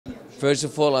First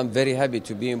of all, I'm very happy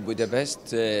to be in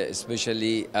Budapest,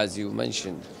 especially as you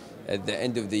mentioned, at the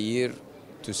end of the year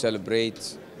to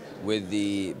celebrate with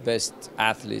the best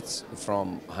athletes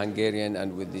from Hungarian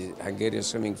and with the Hungarian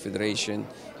Swimming Federation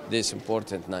this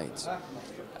important night.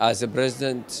 As the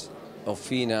president of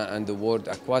FINA and the World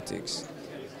Aquatics,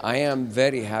 I am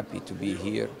very happy to be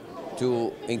here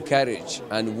to encourage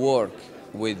and work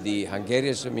with the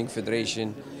Hungarian Swimming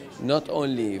Federation, not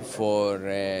only for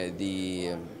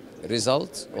the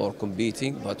result or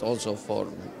competing, but also for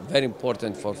very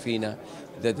important for FINA,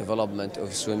 the development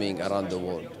of swimming around the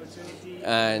world.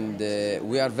 And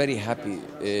we are very happy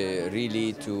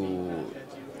really to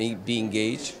be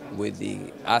engaged with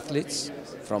the athletes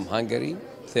from Hungary,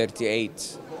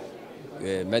 38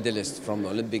 medalists from the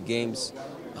Olympic Games,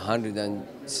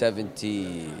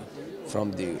 170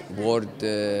 from the world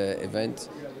event.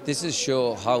 This is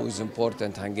show how is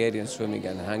important Hungarian swimming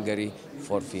and Hungary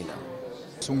for FINA.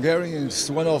 Hungary is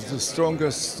one of the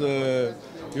strongest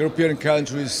European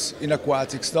countries in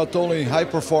aquatics, not only in high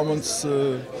performance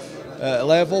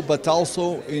level, but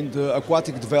also in the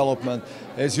aquatic development.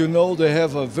 As you know, they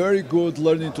have a very good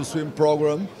learning to swim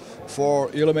program for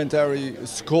elementary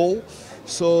school.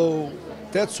 So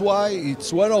that's why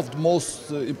it's one of the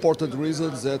most important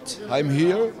reasons that I'm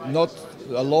here, not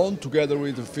alone, together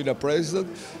with the FINA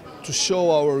president, to show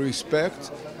our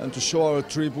respect and to show our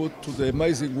tribute to the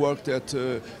amazing work that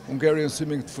Hungarian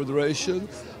Swimming Federation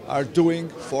are doing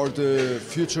for the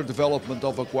future development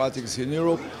of aquatics in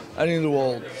Europe and in the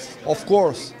world. Of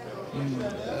course,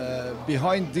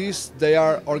 behind this they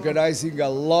are organizing a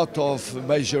lot of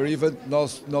major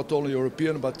events, not only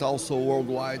European but also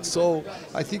worldwide. So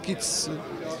I think it's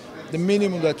the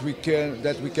minimum that we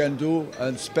can do,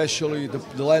 and especially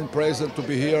the LEN president to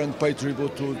be here and pay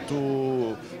tribute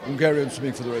to Hungarian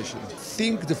Swimming Federation. I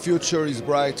think the future is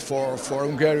bright for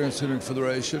Hungarian Swimming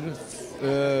Federation,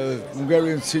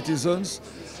 Hungarian citizens,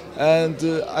 and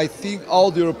I think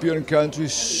all the European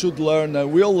countries should learn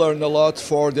and will learn a lot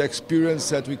for the experience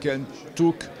that we can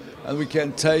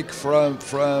take from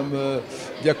the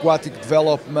aquatic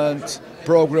development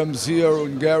programs here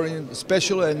in Hungary,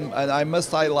 especially, and I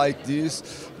must highlight this,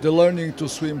 the learning to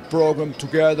swim program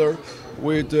together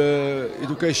with the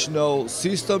educational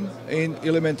system in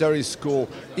elementary school.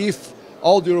 If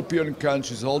all the European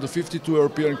countries, all the 52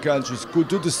 European countries could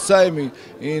do the same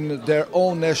in their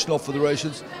own national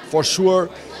federations, for sure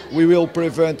we will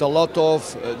prevent a lot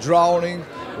of drowning,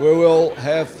 we will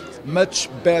have much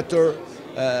better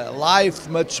life,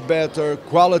 much better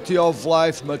quality of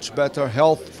life, much better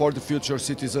health for the future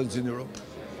citizens in Europe.